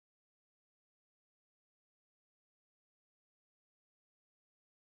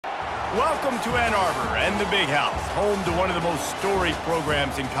Welcome to Ann Arbor and the Big House, home to one of the most storied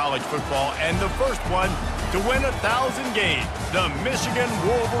programs in college football and the first one to win 1,000 games, the Michigan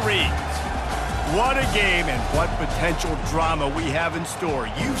Wolverines. What a game and what potential drama we have in store.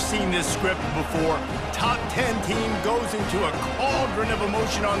 You've seen this script before. Top 10 team goes into a cauldron of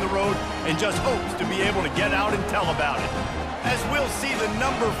emotion on the road and just hopes to be able to get out and tell about it. As we'll see the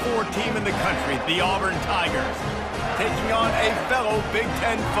number 4 team in the country, the Auburn Tigers, taking on a fellow Big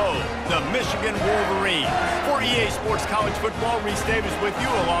Ten foe, the Michigan Wolverines. For EA Sports College Football, Reese Davis with you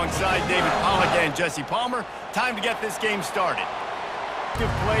alongside David Pollack and Jesse Palmer. Time to get this game started. To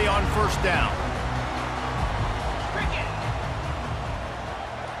play on first down.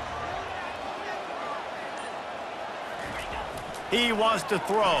 He wants to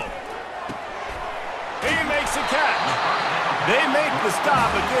throw. He makes a catch. They make the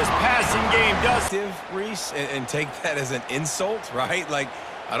stop, but this passing game does. Reese, and take that as an insult, right? Like,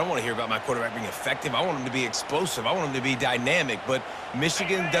 I don't want to hear about my quarterback being effective. I want him to be explosive. I want him to be dynamic. But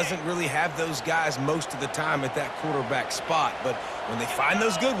Michigan doesn't really have those guys most of the time at that quarterback spot. But when they find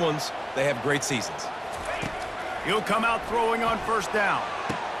those good ones, they have great seasons. He'll come out throwing on first down.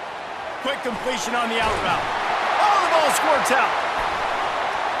 Quick completion on the out route. Oh, the ball squirts out.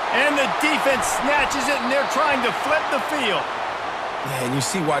 And the defense snatches it, and they're trying to flip the field. Yeah, and you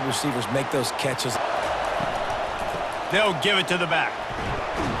see wide receivers make those catches. They'll give it to the back.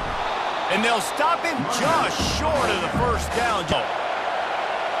 And they'll stop him just short of the first down.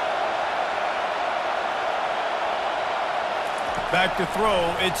 Back to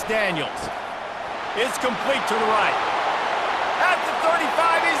throw, it's Daniels. It's complete to the right. At the 35,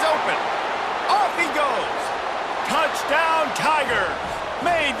 he's open. Off he goes. Touchdown, Tigers.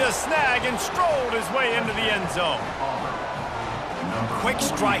 Made the snag and strolled his way into the end zone. Quick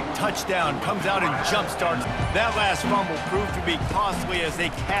strike touchdown, comes out and jump starts. That last fumble proved to be costly as they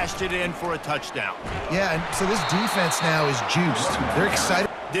cashed it in for a touchdown. Yeah, and so this defense now is juiced. They're excited.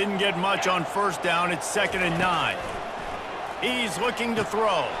 Didn't get much on first down. It's 2nd and 9. He's looking to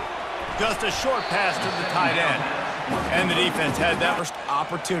throw. Just a short pass to the tight end. And the defense had that first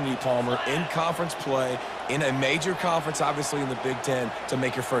opportunity, Palmer, in conference play, in a major conference, obviously in the Big Ten, to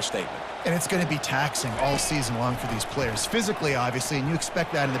make your first statement. And it's going to be taxing all season long for these players. Physically, obviously, and you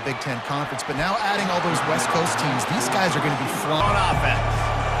expect that in the Big Ten Conference. But now adding all those West Coast teams, these guys are going to be flying. On offense.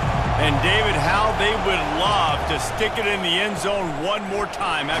 And David, how they would love to stick it in the end zone one more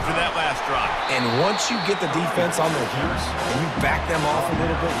time after that last drive. And once you get the defense on their heels and you back them off a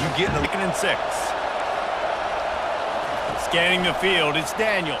little bit, you get in the 2nd and 6. Scanning the field, it's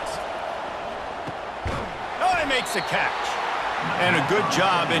Daniels. Oh, he makes a catch. And a good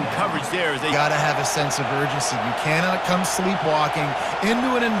job in coverage there. As they got to have a sense of urgency. You cannot come sleepwalking into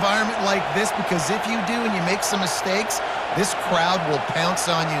an environment like this, because if you do and you make some mistakes, this crowd will pounce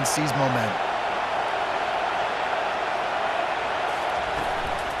on you and seize momentum.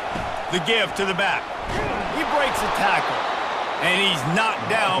 The give to the back. He breaks a tackle. And he's knocked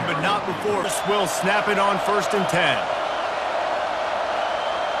down, but not before. Will snap it on 1st and 10.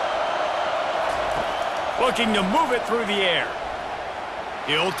 Looking to move it through the air.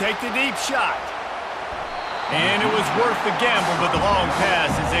 He'll take the deep shot. And it was worth the gamble, but the long pass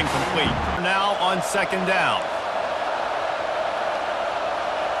is incomplete. Now on 2nd down.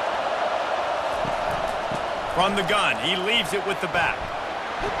 From the gun, he leaves it with the back.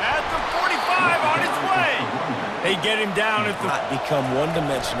 At the 45, on its way. They get him down at the... Not become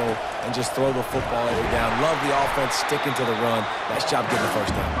one-dimensional and just throw the football every down. Love the offense sticking to the run. Nice job getting the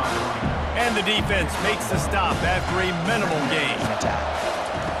first down. And the defense makes the stop after a minimal gain.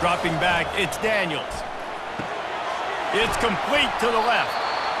 Dropping back, it's Daniels. It's complete to the left.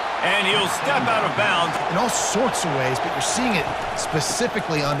 And he'll step out of bounds. In all sorts of ways, but you're seeing it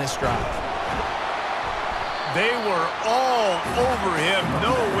specifically on this drive. They were all over him.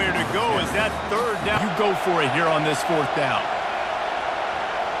 Nowhere to go as that 3rd down. You go for it here on this 4th down.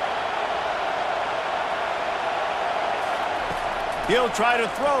 He'll try to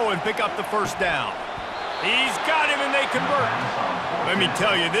throw and pick up the first down. He's got him, and they convert. Let me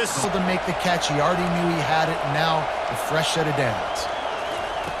tell you, this... To make the catch, he already knew he had it, and now a fresh set of downs.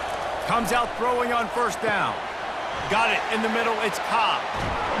 Comes out throwing on first down. Got it in the middle, it's Cobb.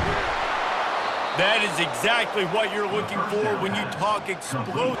 That is exactly what you're looking for when you talk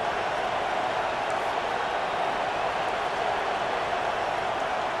explosive.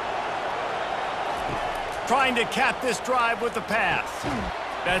 Trying to cap this drive with the pass.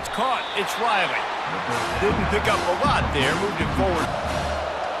 That's caught. It's Riley. Didn't pick up a lot there. Moved it forward.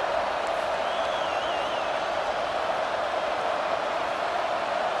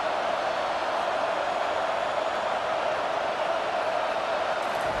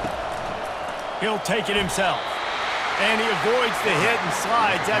 He'll take it himself. And he avoids the hit and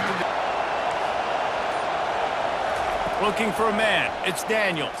slides after the... Looking for a man. It's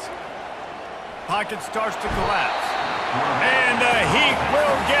Daniels. Pocket starts to collapse. And the heat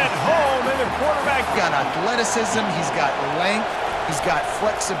will get home, and the quarterback... He's got athleticism, he's got length, he's got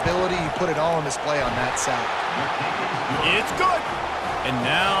flexibility. He put it all on display on that side. It's good. And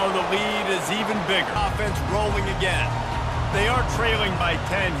now the lead is even bigger. Offense rolling again. They are trailing by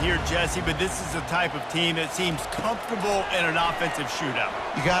 10 here, Jesse, but this is the type of team that seems comfortable in an offensive shootout.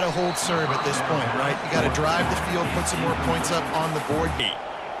 You got to hold serve at this point, right? You got to drive the field, put some more points up on the board.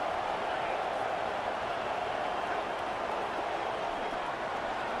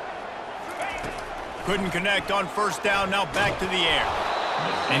 Couldn't connect on first down, now back to the air.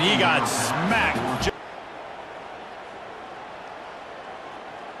 And he got smacked.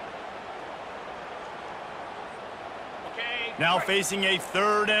 Now facing a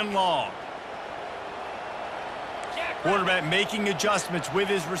 3rd and long. Quarterback making adjustments with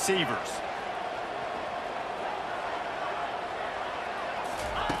his receivers.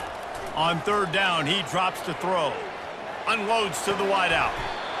 On 3rd down, he drops to throw. Unloads to the wideout.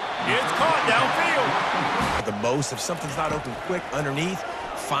 It's caught downfield. The most, if something's not open quick underneath,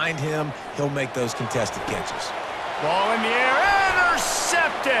 find him. He'll make those contested catches. Ball in the air,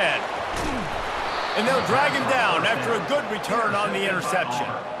 intercepted. And they'll drag him down after a good return on the interception.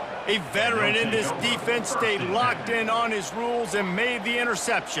 A veteran in this defense stayed locked in on his rules and made the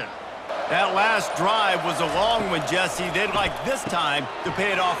interception. That last drive was a long one, Jesse. They'd like this time to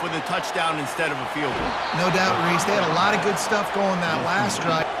pay it off with a touchdown instead of a field goal. No doubt, Reese. They had a lot of good stuff going that last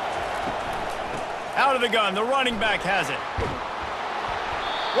drive. Out of the gun, the running back has it.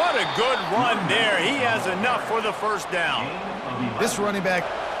 What a good run there. He has enough for the first down. This running back...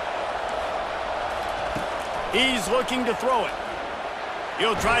 He's looking to throw it.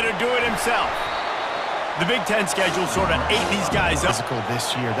 He'll try to do it himself. The Big Ten schedule sort of ate these guys up. Physical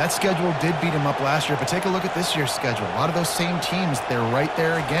this year. That schedule did beat him up last year, but take a look at this year's schedule. A lot of those same teams, they're right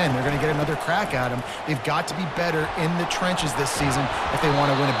there again. They're going to get another crack at him. They've got to be better in the trenches this season if they want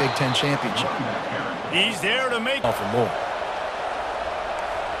to win a Big Ten championship. He's there to make... For more.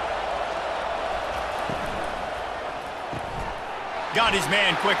 Got his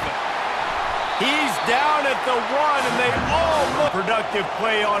man quickly. He's down at the 1, and they all look... Productive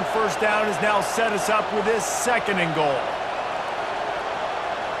play on first down has now set us up with this 2nd and goal.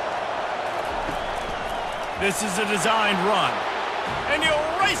 This is a designed run. And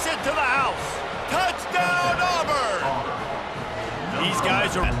he'll race it to the house. Touchdown, Auburn! These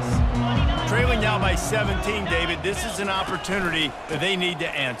guys are... Trailing now by 17, David. This is an opportunity that they need to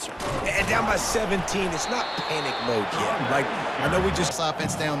answer. And down by 17, it's not panic mode yet. Like, I know we just...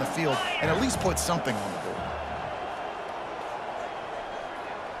 Offense down the field and at least put something on the board.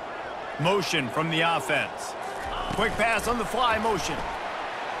 Motion from the offense. Quick pass on the fly motion.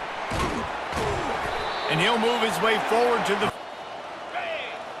 And he'll move his way forward to the...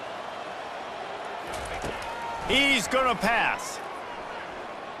 He's going to pass.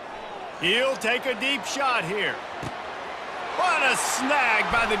 He'll take a deep shot here. What a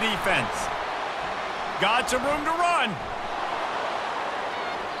snag by the defense. Got some room to run.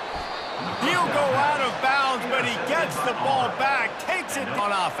 He'll go out of bounds, but he gets the ball back, takes it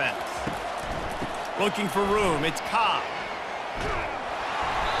on offense. Looking for room, it's Cobb.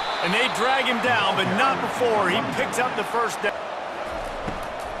 And they drag him down, but not before he picks up the first down.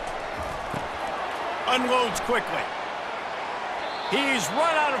 Unloads quickly. He's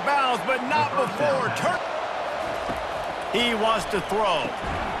run out of bounds, but not before. He wants to throw.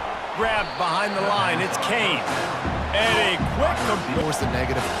 Grabbed behind the line. It's Kane. And a quick... Force the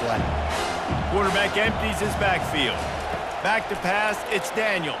negative play. Quarterback empties his backfield. Back to pass. It's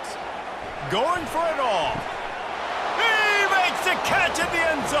Daniels. Going for it all. He makes the catch at the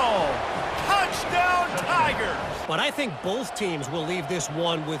end zone. Touchdown, Tigers. But I think both teams will leave this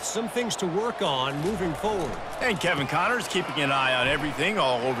one with some things to work on moving forward. And Kevin Connors keeping an eye on everything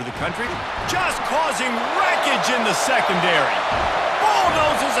all over the country. Just causing wreckage in the secondary.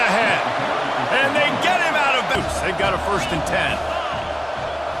 Bulldozes ahead. And they get him out of bounds. They've got a 1st and 10.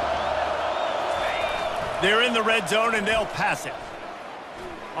 They're in the red zone, and they'll pass it.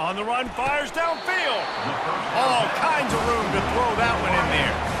 On the run, fires downfield. All kinds of room to throw that one in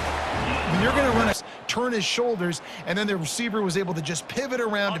there. When you're going to run a... turn his shoulders, and then the receiver was able to just pivot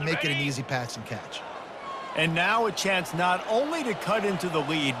around to make it an easy pass and catch. And now a chance not only to cut into the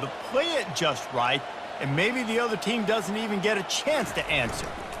lead, but play it just right, and maybe the other team doesn't even get a chance to answer.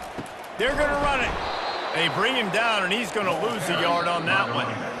 They're going to run it. They bring him down, and he's going to lose a yard on that one.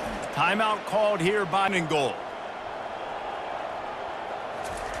 Timeout called here by and goal.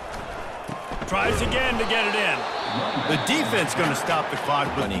 Tries again to get it in. The defense going to stop the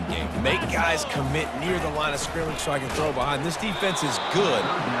clock. Running game. Make guys commit near the line of scrimmage so I can throw behind. This defense is good,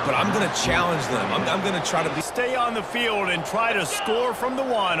 but I'm going to challenge them. I'm going to try to stay on the field and try to score from the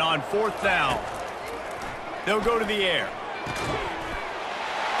 1 on 4th down. They'll go to the air.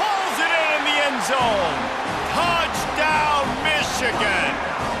 Pulls it in the end zone. Touchdown, Michigan.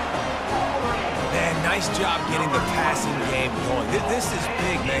 Man, nice job getting the passing game going. This is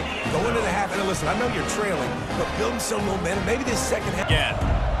big, man. Go into the half. And listen, I know you're trailing, but building some momentum. Maybe this second half. Yeah,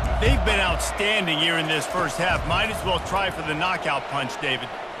 they've been outstanding here in this first half. Might as well try for the knockout punch, David.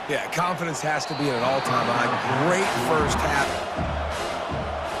 Yeah, confidence has to be at an all-time high. Great first half.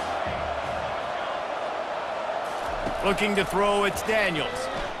 Looking to throw, it's Daniels.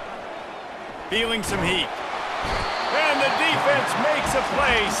 Feeling some heat. And the defense makes a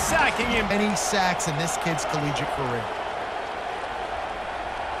play, sacking him. Many sacks in this kid's collegiate career.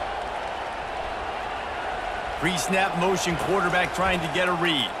 Pre-snap motion, quarterback trying to get a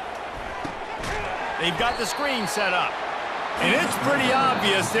read. They've got the screen set up. And it's pretty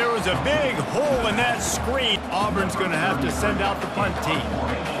obvious there was a big hole in that screen. Auburn's going to have to send out the punt team.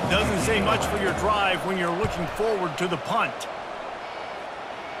 Doesn't say much for your drive when you're looking forward to the punt.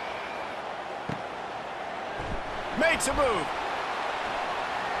 Makes a move.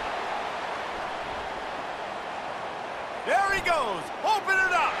 There he goes. Open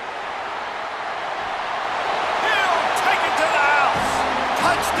it up. He'll take it to the house.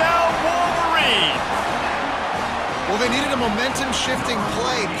 Touchdown, Wolverine. Well, they needed a momentum-shifting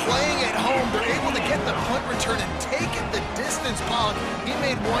play. Playing at home, they're able to get the punt return and take it the distance. Pollock, he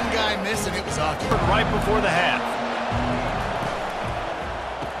made one guy miss, and it was awkward. Right before the half.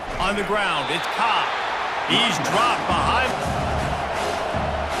 On the ground, it's Cobb. He's dropped behind.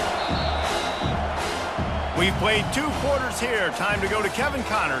 We've played 2 quarters here. Time to go to Kevin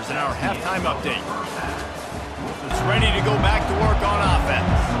Connors in our halftime update. It's ready to go back to work on offense.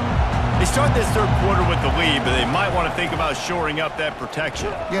 They start this 3rd quarter with the lead, but they might want to think about shoring up that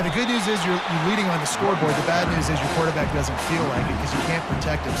protection. Yeah, the good news is you're leading on the scoreboard. The bad news is your quarterback doesn't feel like it because you can't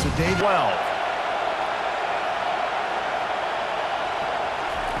protect him. So David. 12.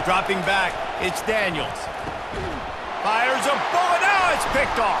 Dropping back, it's Daniels. Fires a bullet. Now it's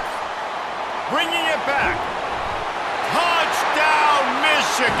picked off. Bringing it back. Touchdown,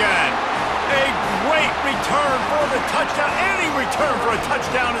 Michigan. A great return for the touchdown. Any return for a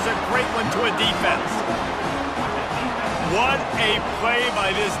touchdown is a great one to a defense. What a play by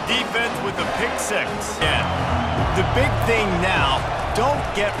this defense with the pick 6. Yeah. The big thing now, don't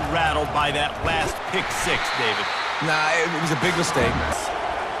get rattled by that last pick 6, David. Nah, it was a big mistake.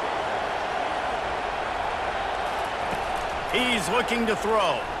 He's looking to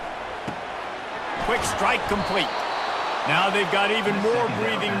throw. Quick strike complete. Now they've got even more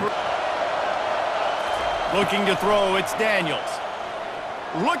breathing room. Looking to throw, it's Daniels.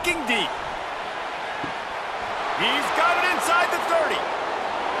 Looking deep. He's got it inside the 30.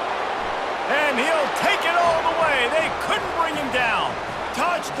 And he'll take it all the way. They couldn't bring him down.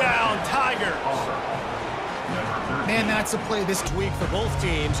 Touchdown, Tigers. Man, that's a play this Week for both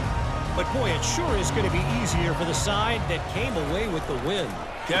teams. But, boy, it sure is going to be easier for the side that came away with the win.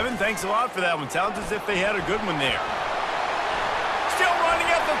 Kevin, thanks a lot for that one. Sounds as if they had a good one there. Still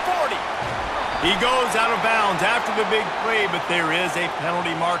running at the 40. He goes out of bounds after the big play, but there is a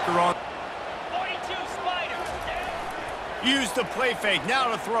penalty marker on. 42 Spider. Use the play fake.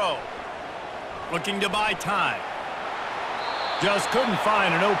 Now to throw. Looking to buy time. Just couldn't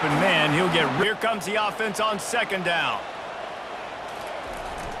find an open man. He'll get. Here comes the offense on 2nd down.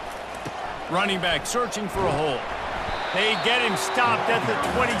 Running back searching for a hole. They get him stopped at the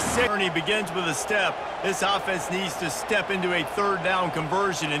 26. He begins with a step. This offense needs to step into a 3rd down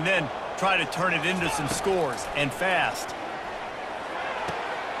conversion and then try to turn it into some scores, and fast.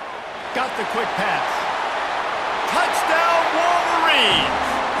 Got the quick pass. Touchdown, Wolverines!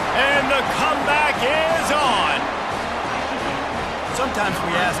 And the comeback is on. Sometimes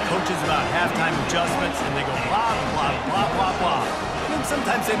we ask coaches about halftime adjustments, and they go blah, blah, blah, blah, blah. And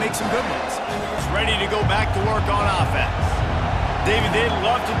sometimes they make some good ones. It's ready to go back to work on offense. David, they'd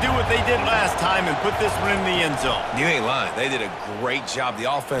love to do what they did last time and put this one in the end zone. You ain't lying. They did a great job.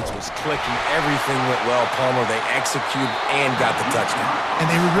 The offense was clicking. Everything went well, Palmer. They executed and got the touchdown. And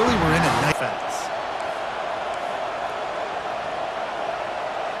they really were in a nice Offense.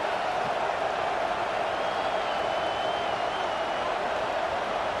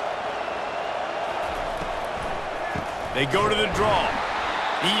 They go to the draw.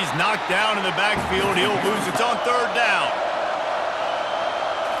 He's knocked down in the backfield. He'll lose. It's on 3rd down.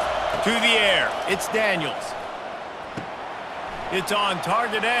 To the air. It's Daniels. It's on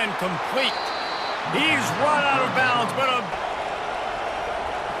target and complete. He's run out of bounds, but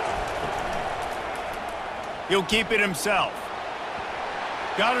he'll keep it himself.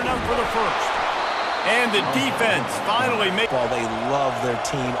 Got enough for the first. And the defense finally makes... Well, they love their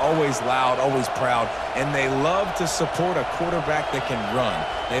team, always loud, always proud, and they love to support a quarterback that can run.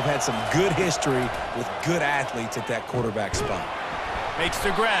 They've had some good history with good athletes at that quarterback spot. Makes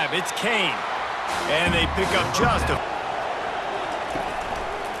the grab. It's Kane. And they pick up just a...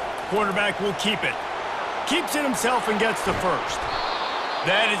 Quarterback will keep it. Keeps it himself and gets the first.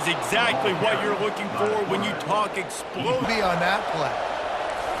 That is exactly what you're looking for when you talk explosive. Be on that play.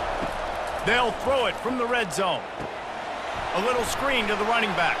 They'll throw it from the red zone. A little screen to the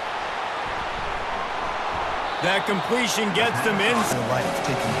running back. That completion gets them in. Life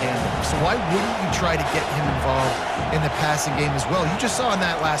taking handoff. So why wouldn't you try to get him involved in the passing game as well? You just saw in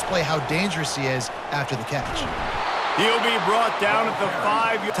that last play how dangerous he is after the catch. He'll be brought down at the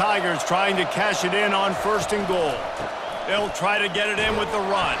 5. Tigers trying to cash it in on 1st and goal. They'll try to get it in with the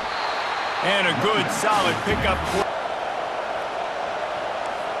run. And a good, solid pickup.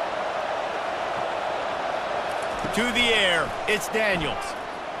 To the air, it's Daniels.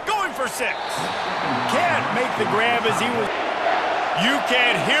 Going for 6. Can't make the grab as he was. You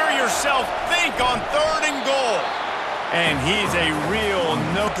can't hear yourself think on 3rd and goal. And he's a real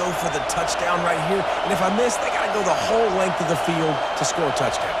Go for the touchdown right here. And if I miss, they got to go the whole length of the field to score a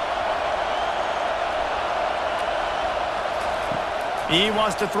touchdown. He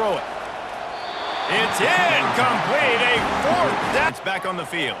wants to throw it. It's incomplete. A 4th down. It's back on the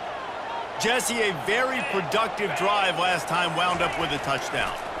field. Jesse, a very productive drive last time, wound up with a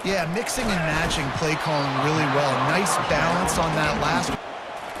touchdown. Yeah, mixing and matching play calling really well. Nice balance on that last.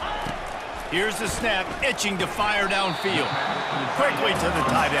 Here's the snap, itching to fire downfield. Quickly to the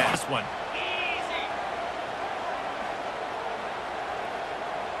tight end. This one.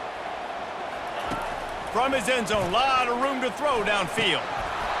 From his end zone, a lot of room to throw downfield.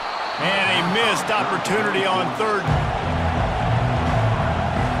 And a missed opportunity on 3rd.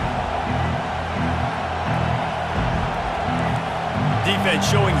 Defense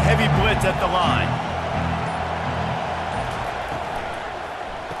showing heavy blitz at the line.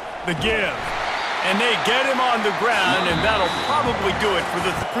 The give. And they get him on the ground, and that'll probably do it for the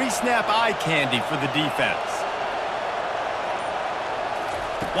pre-snap eye candy for the defense.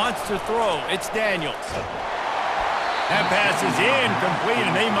 Wants to throw. It's Daniels. That pass is incomplete,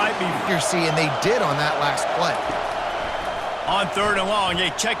 and they might be... And they did on that last play. On 3rd and long,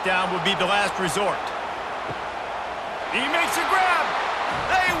 a check down would be the last resort. He makes a grab.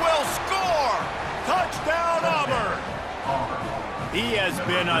 They will score. Touchdown, Auburn. He has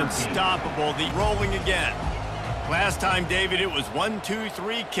been unstoppable. The rolling again. Last time, David, it was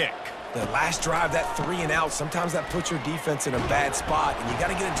 1-2-3 kick. The last drive, that 3 and out, sometimes that puts your defense in a bad spot, and you got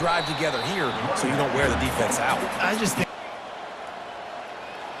to get a drive together here so you don't wear the defense out. I just think...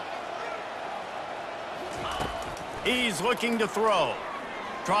 He's looking to throw.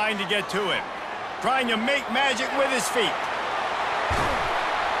 Trying to get to him. Trying to make magic with his feet.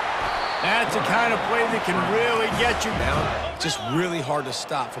 That's the kind of play that can really get you down. Just really hard to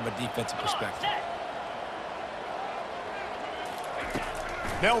stop from a defensive perspective.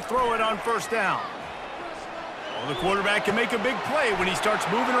 They'll throw it on 1st down. Well, the quarterback can make a big play when he starts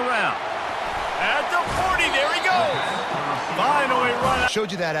moving around. At the 40, there he goes. Finally run.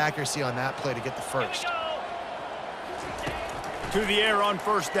 Showed you that accuracy on that play to get the first. To the air on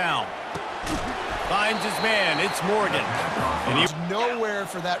 1st down. Finds his man. It's Morgan. And he's nowhere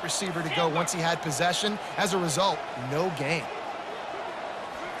for that receiver to go once he had possession. As a result, no gain.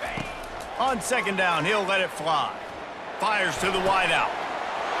 On 2nd down, he'll let it fly. Fires to the wideout.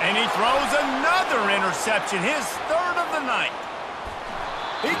 And he throws another interception, his 3rd of the night.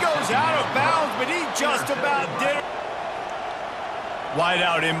 He goes out of bounds, but he just about did it.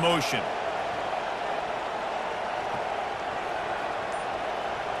 Wideout in motion.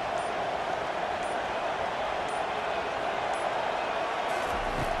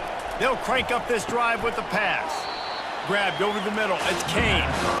 They'll crank up this drive with the pass. Grabbed over the middle. It's Kane.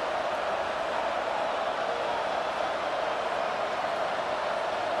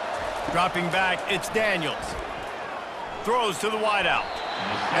 Dropping back, it's Daniels. Throws to the wideout.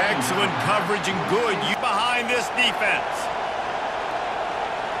 Excellent coverage and good behind this defense.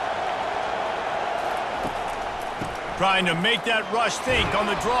 Trying to make that rush think on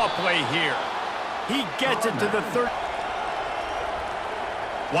the draw play here. He gets it to the 3rd.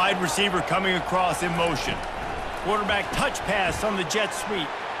 Wide receiver coming across in motion. Quarterback touch pass on the jet sweep.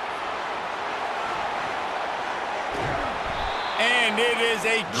 And it is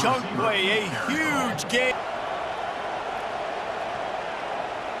a chunk play, a huge game.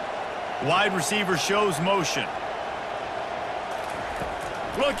 Wide receiver shows motion.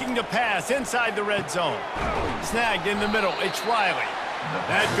 Looking to pass inside the red zone. Snagged in the middle. It's Riley.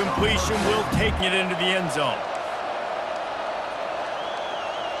 That completion will take it into the end zone.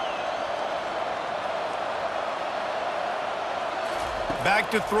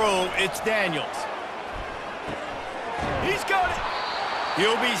 Back to throw. It's Daniels. He's got it.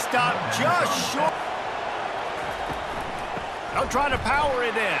 He'll be stopped just short. They'll try to power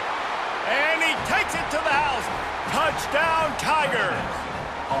it in. And he takes it to the house. Touchdown, Tigers.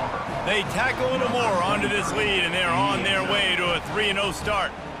 They tack a little more onto this lead, and they're on their way to a 3-0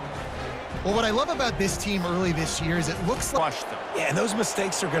 start. Well, what I love about this team early this year is it looks like... Yeah, and those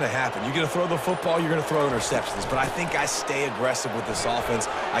mistakes are going to happen. You're going to throw the football, you're going to throw interceptions. But I think I stay aggressive with this offense.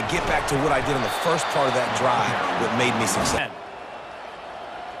 I get back to what I did in the first part of that drive that made me successful.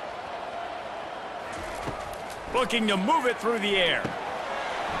 Looking to move it through the air.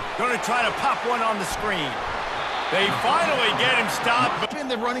 Going to try to pop one on the screen. They finally get him stopped. In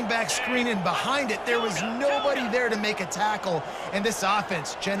the running back screen and behind it, there was nobody there to make a tackle, and this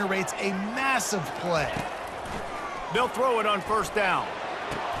offense generates a massive play. They'll throw it on first down.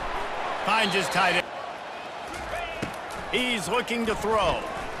 Finds his tight end. He's looking to throw.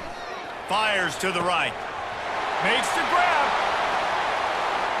 Fires to the right. Makes the grab.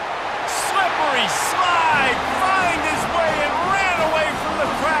 Slippery slide. Find his way and ran away from the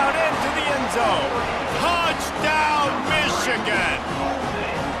crowd into the end zone. Touchdown, Michigan!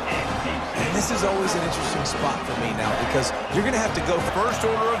 And this is always an interesting spot for me now because you're going to have to go. First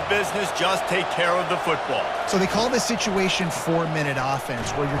order of business, just take care of the football. So they call this situation 4-minute offense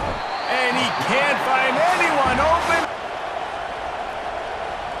where you're... And he can't find anyone open.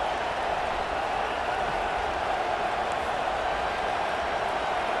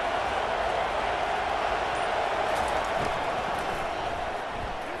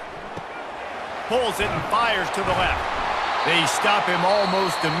 Pulls it and fires to the left. They stop him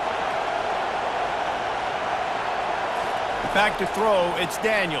almost immediately. Back to throw, it's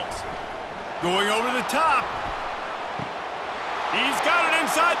Daniels. Going over the top. He's got it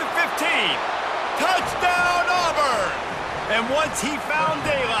inside the 15. Touchdown, Auburn! And once he found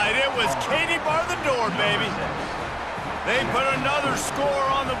daylight, it was Katie bar the door, baby. They put another score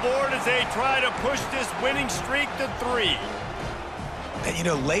on the board as they try to push this winning streak to 3. And, you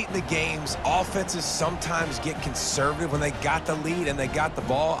know, late in the games, offenses sometimes get conservative when they got the lead and they got the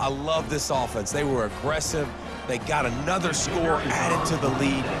ball. I love this offense. They were aggressive. They got another score added to the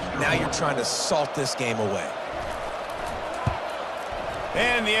lead. Now you're trying to salt this game away.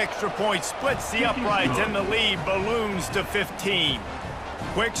 And the extra point splits the uprights, and the lead balloons to 15.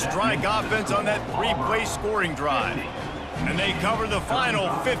 Quick strike offense on that 3-play scoring drive. And they cover the final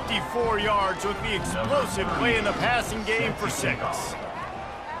 54 yards with the explosive play in the passing game for 6.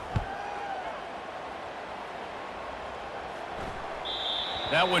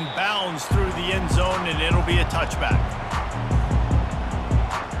 That one bounds through the end zone, and it'll be a touchback.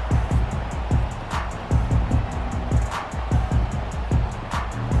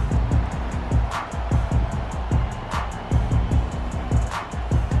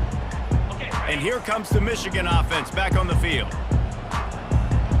 And here comes the Michigan offense back on the field.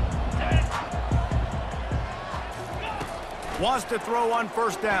 Wants to throw on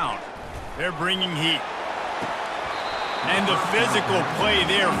first down. They're bringing heat. And the physical play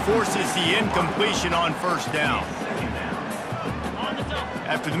there forces the incompletion on first down.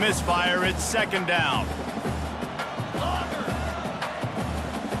 After the misfire, it's second down.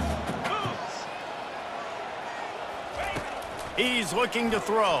 He's looking to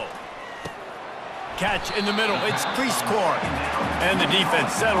throw. Catch in the middle. It's Priestcorn. And the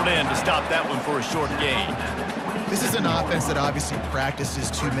defense settled in to stop that one for a short gain. This is an offense that obviously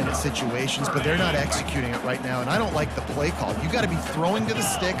practices 2-minute situations, but they're not executing it right now, and I don't like the play call. You got to be throwing to the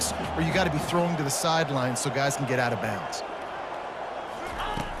sticks, or you got to be throwing to the sidelines so guys can get out of bounds.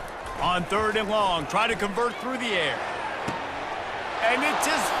 On 3rd and long, try to convert through the air. And it's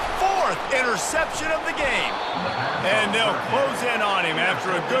his 4th interception of the game. And they'll close in on him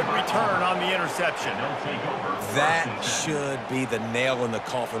after a good return on the interception. That should be the nail in the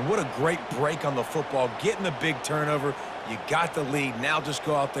coffin. What a great break on the football. Getting the big turnover. You got the lead. Now just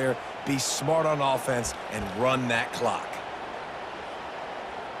go out there, be smart on offense, and run that clock.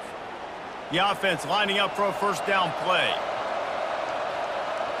 The offense lining up for a first down play.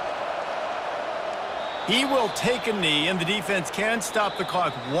 He will take a knee, and the defense can stop the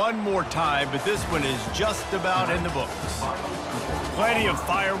clock one more time, but this one is just about in the books. Plenty of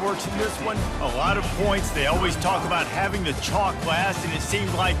fireworks in this one, a lot of points. They always talk about having the chalk last, and it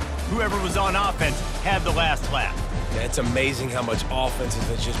seemed like whoever was on offense had the last laugh. Yeah, it's amazing how much offenses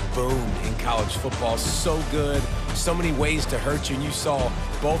have just boomed in college football. So good, so many ways to hurt you, and you saw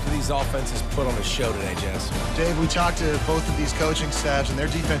both of these offenses put on a show today, Jess. Dave, we talked to both of these coaching staffs, and their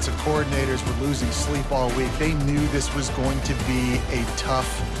defensive coordinators were losing sleep all week. They knew this was going to be a tough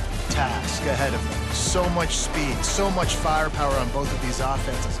task ahead of them. So much speed, so much firepower on both of these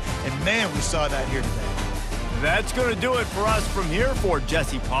offenses. And, man, we saw that here today. That's going to do it for us from here. For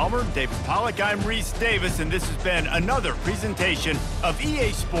Jesse Palmer, David Pollack, I'm Reese Davis, and this has been another presentation of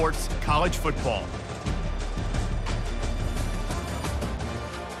EA Sports College Football.